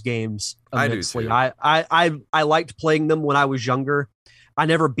enjoy these games immensely. I do too. I liked playing them when I was younger. I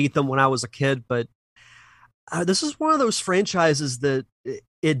never beat them when I was a kid, but this is one of those franchises that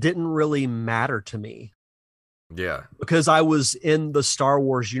it didn't really matter to me. Yeah, because I was in the Star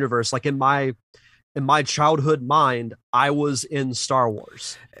Wars universe. Like in my childhood mind, I was in Star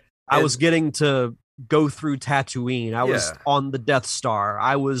Wars. I was getting to go through Tatooine. I was on the Death Star.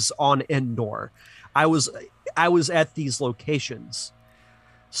 I was on Endor. I was at these locations.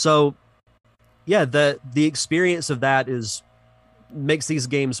 So, yeah, the experience of that makes these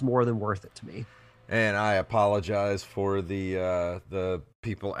games more than worth it to me. And I apologize for the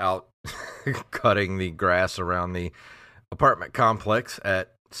people out cutting the grass around the apartment complex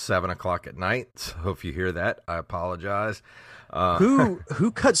at 7:00 at night. So if you hear that, I apologize.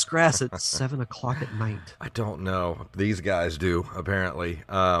 Who cuts grass at 7:00 at night? I don't know. These guys do, apparently.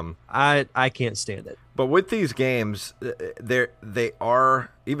 I can't stand it. But with these games, they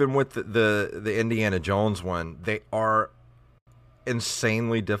are, even with the Indiana Jones one, they are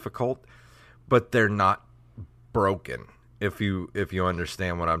insanely difficult, but they're not broken. If you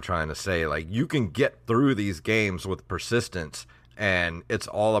understand what I'm trying to say, like you can get through these games with persistence, and it's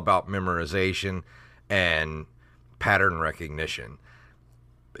all about memorization and pattern recognition.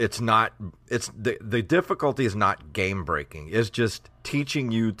 The difficulty is not game breaking. It's just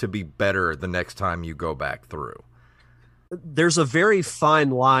teaching you to be better the next time you go back through. There's a very fine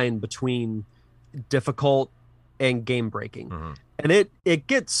line between difficult and game breaking. Mm-hmm. And it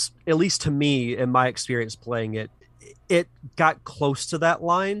gets, at least to me in my experience playing it got close to that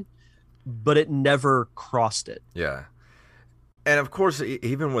line, but it never crossed it. Yeah. And of course,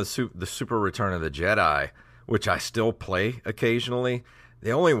 even with the Super Return of the Jedi, which I still play occasionally,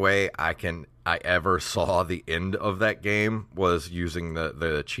 the only way I ever saw the end of that game was using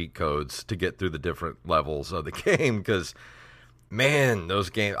the cheat codes to get through the different levels of the game. Because, man, those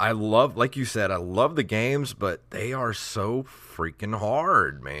games, like you said, I love the games, but they are so freaking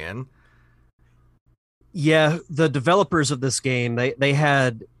hard, man. Yeah, the developers of this game, they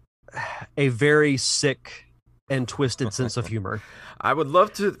had a very sick and twisted sense of humor. I would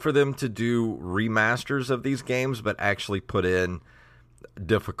love for them to do remasters of these games, but actually put in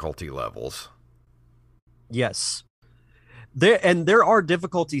difficulty levels. Yes. There are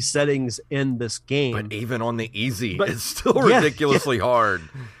difficulty settings in this game. But even on the easy, it's still ridiculously hard.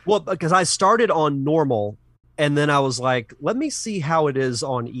 Well, because I started on normal, and then I was like, let me see how it is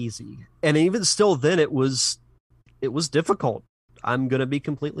on easy. And even still then, it was difficult. I'm going to be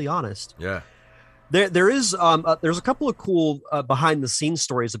completely honest. Yeah. There's a couple of cool behind the scenes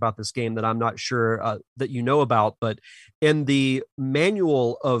stories about this game that I'm not sure that you know about, but in the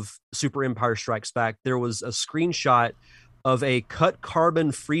manual of Super Empire Strikes Back, there was a screenshot of a cut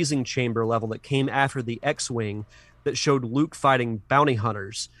carbon freezing chamber level that came after the X-wing that showed Luke fighting bounty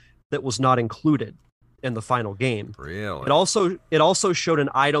hunters that was not included in the final game. Really? It also showed an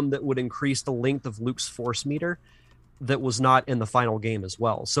item that would increase the length of Luke's force meter that was not in the final game as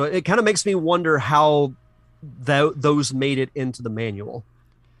well. So it kind of makes me wonder how those made it into the manual.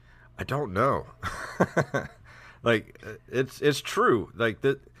 I don't know. Like it's true. Like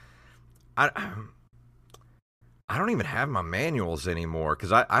that, I don't even have my manuals anymore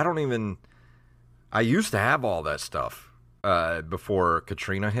because I don't even. I used to have all that stuff before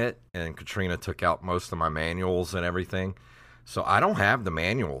Katrina hit, and Katrina took out most of my manuals and everything. So I don't have the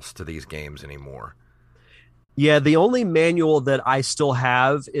manuals to these games anymore. Yeah, the only manual that I still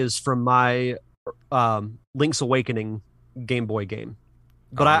have is from my Link's Awakening Game Boy game.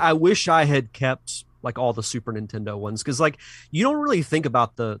 But I wish I had kept like all the Super Nintendo ones because like you don't really think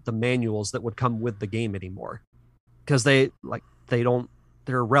about the manuals that would come with the game anymore because they're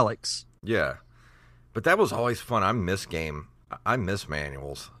relics. Yeah, but that was always fun. I miss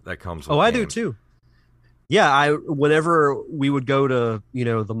manuals that comes with I games. do too. Yeah, whenever we would go to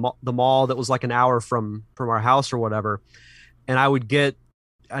the mall that was like an hour from our house or whatever, and I'd get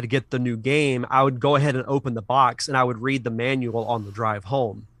the new game, I would go ahead and open the box and I would read the manual on the drive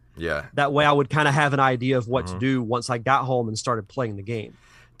home. Yeah, that way I would kind of have an idea of what to do once I got home and started playing the game.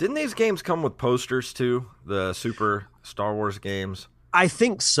 Didn't these games come with posters too? The Super Star Wars games? I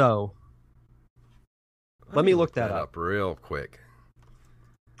think so. Let me look that up real quick.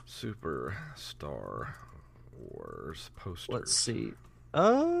 Super Star Wars posters. Let's see.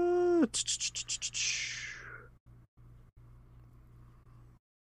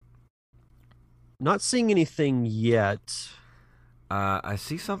 Not seeing anything yet. I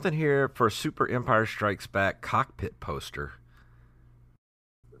see something here for Super Empire Strikes Back cockpit poster.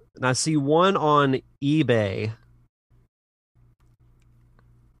 And I see one on eBay.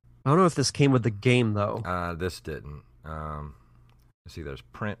 I don't know if this came with the game though. This didn't. Let's see, there's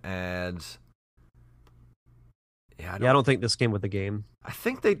print ads. Yeah, I don't think this came with the game. I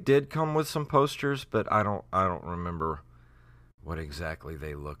think they did come with some posters, but I don't remember what exactly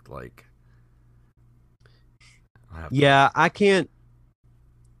they looked like. Yeah, I can't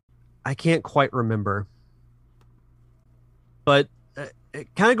quite remember. But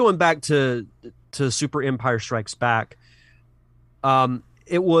kind of going back to Super Empire Strikes Back,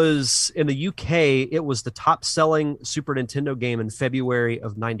 it was in the UK, it was the top selling Super Nintendo game in February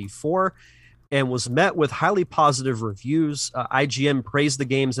of 94 and was met with highly positive reviews. IGN praised the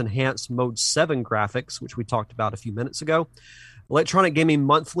game's enhanced Mode 7 graphics, which we talked about a few minutes ago. Electronic Gaming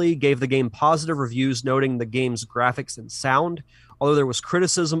Monthly gave the game positive reviews, noting the game's graphics and sound, although there was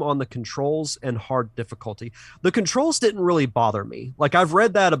criticism on the controls and hard difficulty. The controls didn't really bother me. Like, I've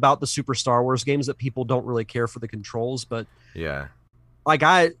read that about the Super Star Wars games, that people don't really care for the controls, but yeah, like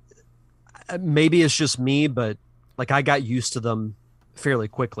maybe it's just me, but like I got used to them fairly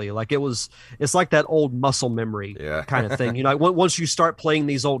quickly. Like it's like that old muscle memory kind of thing. Once you start playing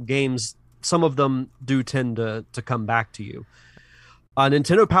these old games, some of them do tend to come back to you.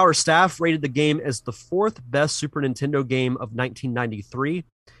 Nintendo Power staff rated the game as the fourth best Super Nintendo game of 1993,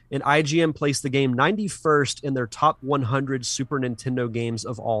 and IGN placed the game 91st in their top 100 Super Nintendo games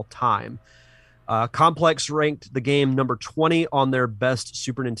of all time. Complex ranked the game number 20 on their best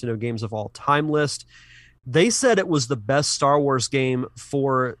Super Nintendo games of all time list. They said it was the best Star Wars game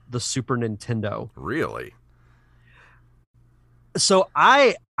for the Super Nintendo. Really? So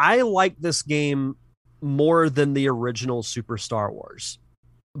I like this game more than the original Super Star Wars,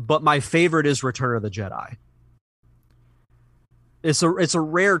 but my favorite is Return of the Jedi. It's a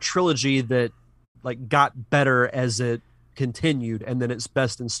rare trilogy that like got better as it continued, and then its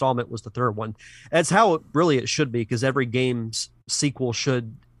best installment was the third one. That's how it should be, because every game's sequel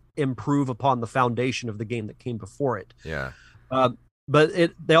should improve upon the foundation of the game that came before it. Yeah. But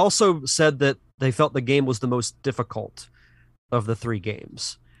they also said that they felt the game was the most difficult of the three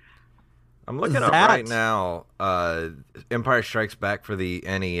games. I'm looking up right now Empire Strikes Back for the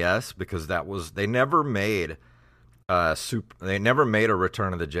NES, because they never made a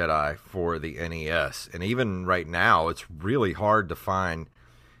Return of the Jedi for the NES. And even right now, it's really hard to find,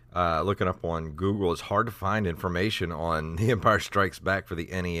 looking up on Google, it's hard to find information on the Empire Strikes Back for the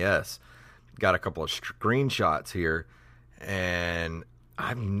NES. Got a couple of screenshots here, and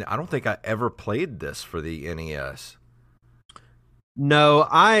I don't think I ever played this for the NES. No,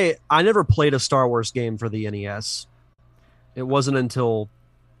 I never played a Star Wars game for the NES. It wasn't until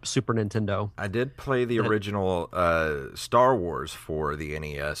Super Nintendo. I did play the original Star Wars for the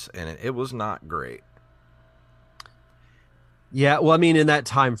NES, and it was not great. Yeah, well, I mean, in that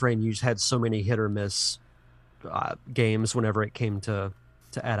time frame, you just had so many hit or miss games whenever it came to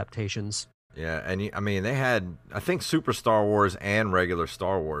adaptations. Yeah, and I mean, they had, I think, Super Star Wars and regular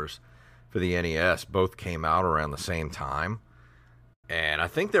Star Wars for the NES both came out around the same time, and I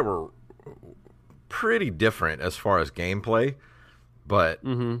think they were pretty different as far as gameplay. But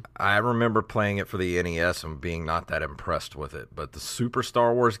I remember playing it for the NES and being not that impressed with it. But the Super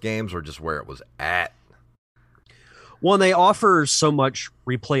Star Wars games were just where it was at. Well, and they offer so much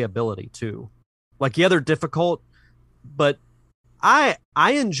replayability too. Like, yeah, they're difficult, but I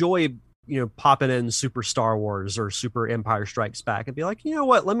enjoy, popping in Super Star Wars or Super Empire Strikes Back and be like, you know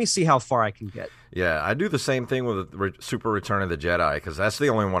what? Let me see how far I can get. Yeah, I do the same thing with Super Return of the Jedi because that's the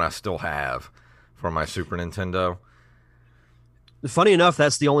only one I still have for my Super Nintendo. Funny enough,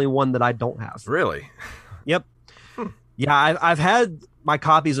 that's the only one that I don't have. Really? Yep. Yeah, I've had my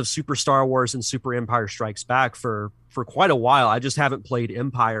copies of Super Star Wars and Super Empire Strikes Back for quite a while. I just haven't played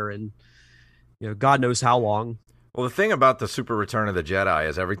Empire in, God knows how long. Well, the thing about the Super Return of the Jedi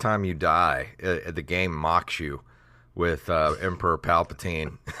is every time you die, the game mocks you with Emperor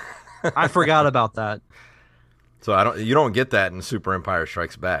Palpatine. I forgot about that. So you don't get that in Super Empire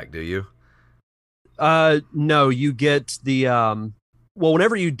Strikes Back, do you? No, you get the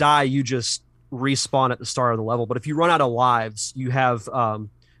whenever you die, you just respawn at the start of the level. But if you run out of lives, you have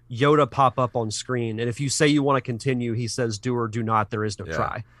Yoda pop up on screen, and if you say you want to continue, he says do or do not. There is no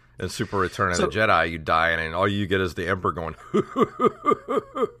try. In Super Return of the Jedi, you die, and all you get is the Emperor going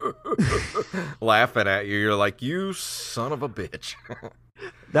laughing at you. You're like, you son of a bitch.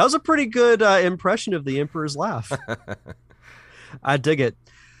 That was a pretty good impression of the Emperor's laugh. I dig it.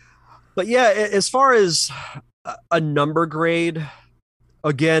 But yeah, as far as a number grade,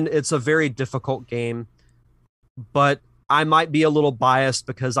 again, it's a very difficult game, but I might be a little biased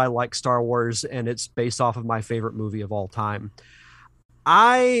because I like Star Wars and it's based off of my favorite movie of all time.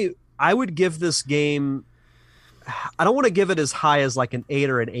 I would give this game, I don't want to give it as high as like an 8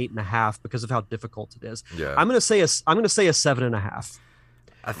 or an 8.5 because of how difficult it is. Yeah. I'm gonna say a 7.5.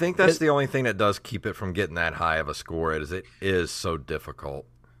 I think that's the only thing that does keep it from getting that high of a score is it is so difficult.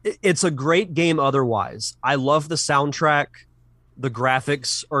 It's a great game otherwise. I love the soundtrack. The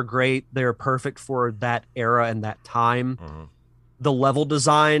graphics are great. They're perfect for that era and that time. Mm-hmm. The level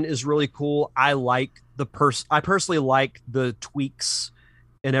design is really cool. I like I personally like the tweaks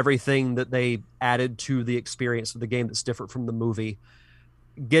and everything that they added to the experience of the game that's different from the movie.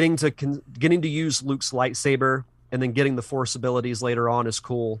 Getting to use Luke's lightsaber and then getting the Force abilities later on is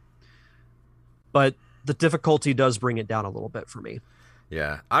cool. But the difficulty does bring it down a little bit for me.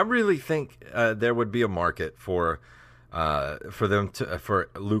 Yeah, I really think there would be a market for Lucasfilm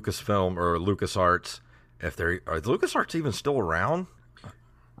or LucasArts. Are LucasArts even still around?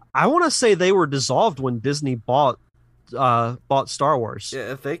 I want to say they were dissolved when Disney bought Star Wars.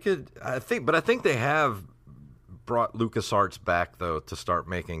 Yeah, if they could, I think they have brought LucasArts back though to start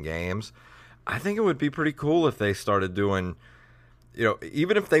making games. I think it would be pretty cool if they started doing,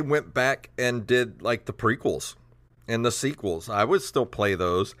 even if they went back and did like the prequels. And the sequels, I would still play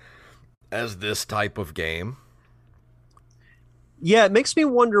those as this type of game. Yeah, it makes me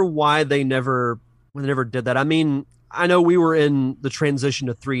wonder why they never did that. I mean, I know we were in the transition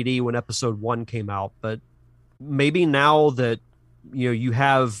to 3D when Episode 1 came out, but maybe now that you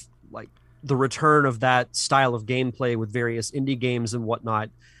have like the return of that style of gameplay with various indie games and whatnot,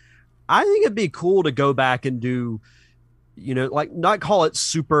 I think it'd be cool to go back and do, like not call it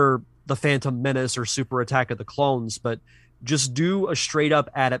Super The Phantom Menace or Super Attack of the Clones, but just do a straight up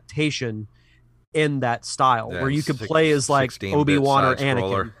adaptation in that style where you could play as like Obi-Wan or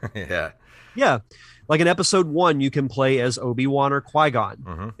Anakin. Yeah. Like in Episode 1, you can play as Obi-Wan or Qui-Gon.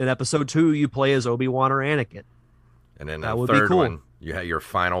 Mm-hmm. In Episode 2, you play as Obi-Wan or Anakin. And then the third one, you have your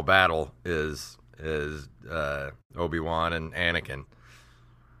final battle is Obi-Wan and Anakin.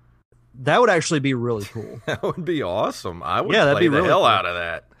 That would actually be really cool. That would be awesome. I would play the hell out of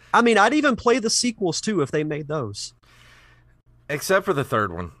that. I mean, I'd even play the sequels too if they made those. Except for the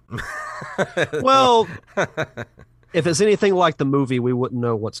third one. Well, if it's anything like the movie, we wouldn't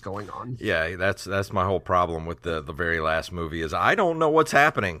know what's going on. Yeah, that's my whole problem with the very last movie is I don't know what's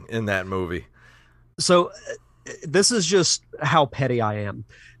happening in that movie. So this is just how petty I am.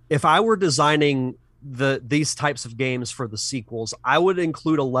 If I were designing these types of games for the sequels, I would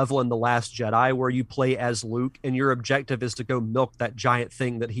include a level in The Last Jedi where you play as Luke and your objective is to go milk that giant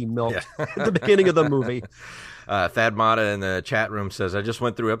thing that he milked at the beginning of the movie. Thad Mata in the chat room says, I just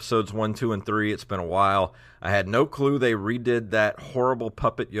went through episodes 1, 2, and 3. It's been a while. I had no clue they redid that horrible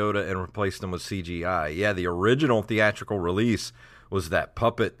puppet Yoda and replaced him with CGI. Yeah, the original theatrical release was that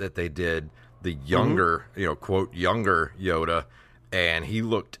puppet that they did, the younger, quote, younger Yoda, and he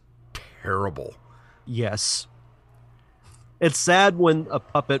looked terrible. Yes. It's sad when a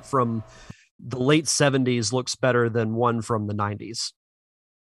puppet from the late 70s looks better than one from the 90s.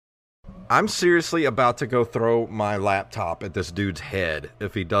 I'm seriously about to go throw my laptop at this dude's head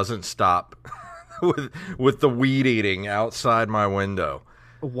if he doesn't stop with the weed eating outside my window.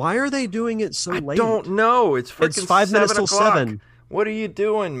 Why are they doing it so late? I don't know. It's freaking 5 minutes till 7. What are you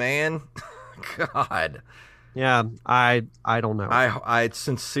doing, man? God. Yeah, I don't know. I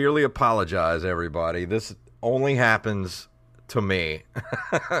sincerely apologize, everybody. This only happens to me.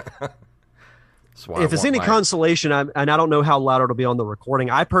 If it's any consolation, and I don't know how loud it'll be on the recording,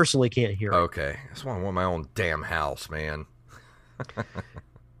 I personally can't hear it. Okay. That's why I want my own damn house, man.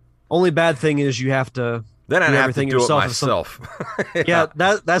 Only bad thing is you have to then I'd have to do it myself. Yeah,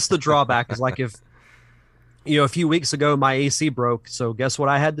 that's the drawback. Is like if a few weeks ago my AC broke, so guess what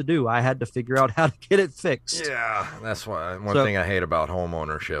I had to do? I had to figure out how to get it fixed. Yeah, that's one thing I hate about home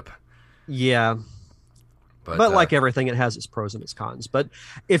ownership. Yeah. But like everything, it has its pros and its cons. But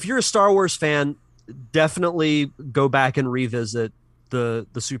if you're a Star Wars fan, definitely go back and revisit the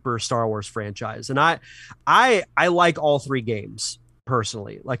Super Star Wars franchise. And I like all 3 games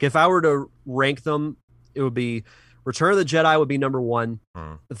personally. Like if I were to rank them, it would be Return of the Jedi would be number 1.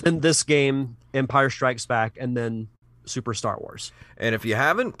 Then this game, Empire Strikes Back, and then Super Star Wars. And if you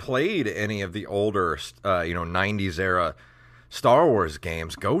haven't played any of the older, 90s era Star Wars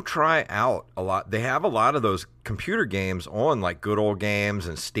games, go try out a lot. They have a lot of those computer games on like Good Old Games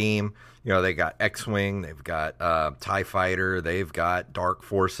and Steam. They got X-Wing, they've got TIE Fighter, they've got Dark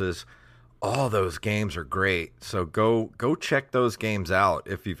Forces. All those games are great. So go check those games out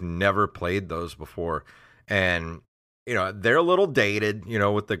if you've never played those before. And they're a little dated,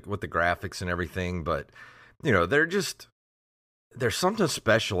 with the graphics and everything, but there's something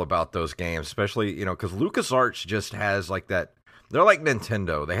special about those games, especially because LucasArts just has like that. They're like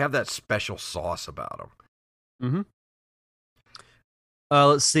Nintendo. They have that special sauce about them. Mm-hmm.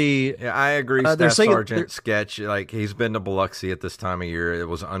 Let's see. Yeah, I agree. Staff Sergeant Sketch, like he's been to Biloxi at this time of year. It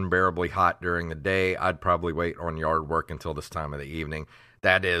was unbearably hot during the day. I'd probably wait on yard work until this time of the evening.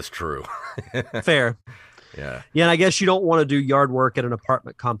 That is true. Fair. Yeah. Yeah, and I guess you don't want to do yard work at an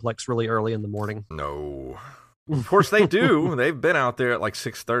apartment complex really early in the morning. No. Of course they do. They've been out there at like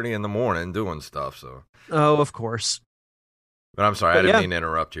 6:30 in the morning doing stuff. So. Oh, of course. But I'm sorry, I didn't mean to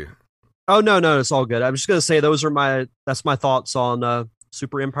interrupt you. Oh no, it's all good. I'm just gonna say that's my thoughts on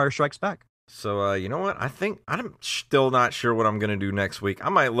Super Empire Strikes Back. So you know what? I think I'm still not sure what I'm gonna do next week. I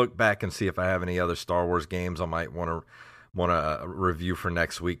might look back and see if I have any other Star Wars games I might want to review for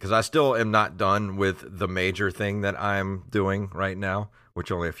next week, because I still am not done with the major thing that I'm doing right now, which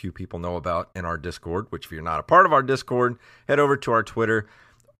only a few people know about in our Discord. Which, if you're not a part of our Discord, head over to our Twitter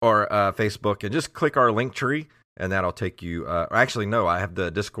or Facebook and just click our link tree. And that'll take you, actually, no, I have the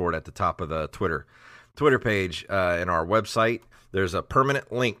Discord at the top of the Twitter page in our website. There's a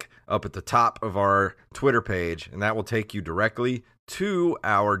permanent link up at the top of our Twitter page, and that will take you directly to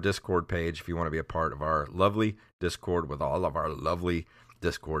our Discord page if you want to be a part of our lovely Discord with all of our lovely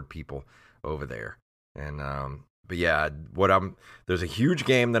Discord people over there. And, but yeah, there's a huge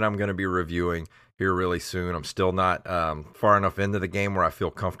game that I'm going to be reviewing here really soon. I'm still not far enough into the game where I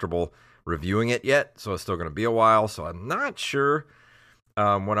feel comfortable reviewing it yet, so it's still going to be a while, so I'm not sure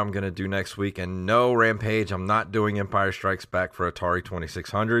what I'm going to do next week. And no, Rampage, I'm not doing Empire Strikes Back for Atari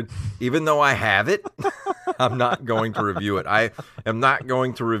 2600, even though I have it. I'm not going to review it. I am not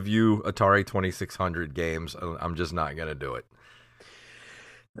going to review Atari 2600 games. I'm just not going to do it.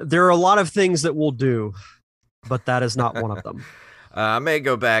 There are a lot of things that we'll do, but that is not one of them. I may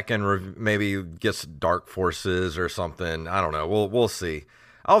go back and maybe get some Dark Forces or something. I don't know. We'll see.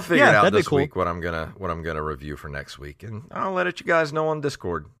 I'll figure it out this week what I'm gonna review for next week, and I'll let you guys know on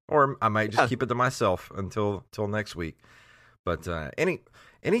Discord, or I might just keep it to myself until next week. But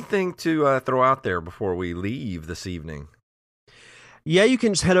anything to throw out there before we leave this evening? Yeah, you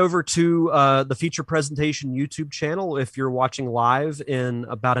can just head over to the Feature Presentation YouTube channel. If you're watching live in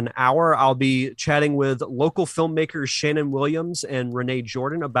about an hour, I'll be chatting with local filmmakers Shannon Williams and Renee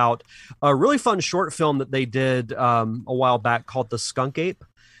Jordan about a really fun short film that they did a while back called The Skunk Ape,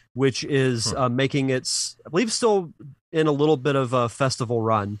 which is making its, I believe, still in a little bit of a festival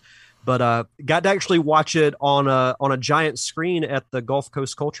run. But got to actually watch it on a giant screen at the Gulf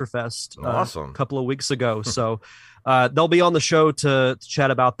Coast Culture Fest Awesome. a couple of weeks ago. So they'll be on the show to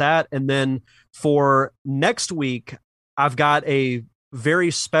chat about that. And then for next week, I've got a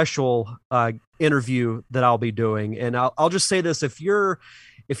very special interview that I'll be doing. And I'll just say this: if you're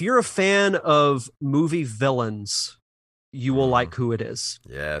a fan of movie villains, you will like who it is.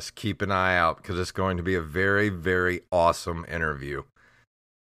 Yes, keep an eye out because it's going to be a very, very awesome interview.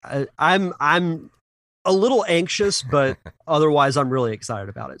 I'm a little anxious, but otherwise I'm really excited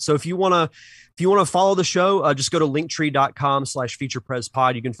about it. So if you want to follow the show, just go to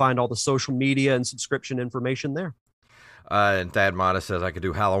linktree.com/featureprezpod. You can find all the social media and subscription information there. And Thad Mata says I could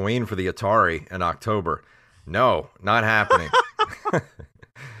do Halloween for the Atari in October. No, not happening.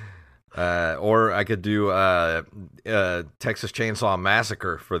 Or I could do Texas Chainsaw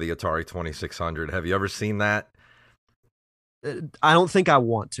Massacre for the Atari 2600. Have you ever seen that? I don't think I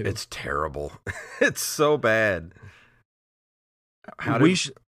want to. It's terrible. It's so bad. How did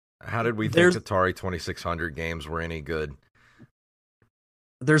we think Atari 2600 games were any good?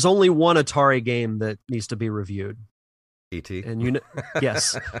 There's only one Atari game that needs to be reviewed. E.T. And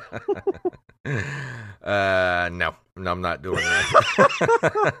yes. No, I'm not doing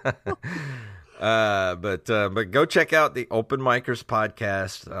that. But go check out the Open Micers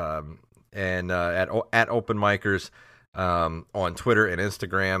podcast and at Open Micers on Twitter and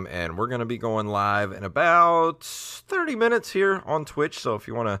Instagram, and we're going to be going live in about 30 minutes here on Twitch. So if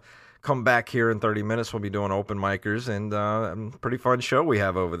you want to come back here in 30 minutes, we'll be doing Open Micers, and a pretty fun show we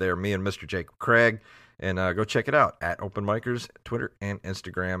have over there, me and Mr. Jacob Craig. And go check it out at Open Micers, Twitter and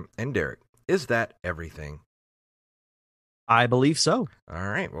Instagram. And Derek, is that everything? I believe so. All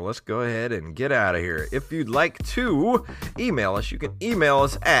right, well, let's go ahead and get out of here. If you'd like to email us, you can email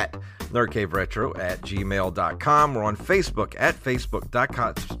us at nerdcaveretro@gmail.com. We're on Facebook at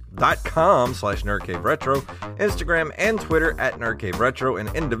facebook.com/nerdcaveretro, Instagram and Twitter at nerdcaveretro, and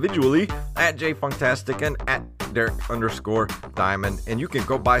individually at jfunktastic and at Derek_Diamond. And you can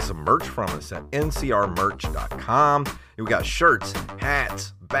go buy some merch from us at ncrmerch.com. We got shirts,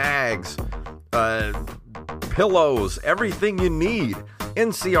 hats, bags, pillows, everything you need.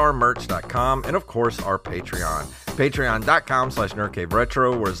 ncrmerch.com, and of course our Patreon,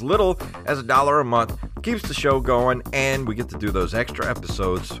 patreon.com/nerdcaveretro, where as little as $1 a month keeps the show going, and we get to do those extra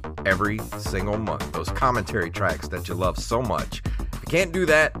episodes every single month, those commentary tracks that you love so much. If you can't do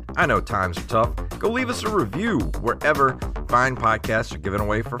that, I know times are tough, go leave us a review wherever fine podcasts are given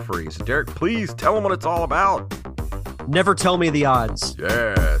away for free. So Derek, please tell them what it's all about. Never tell me the odds.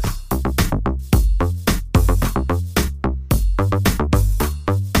 Yes.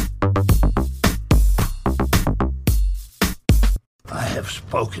 I have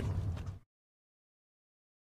spoken.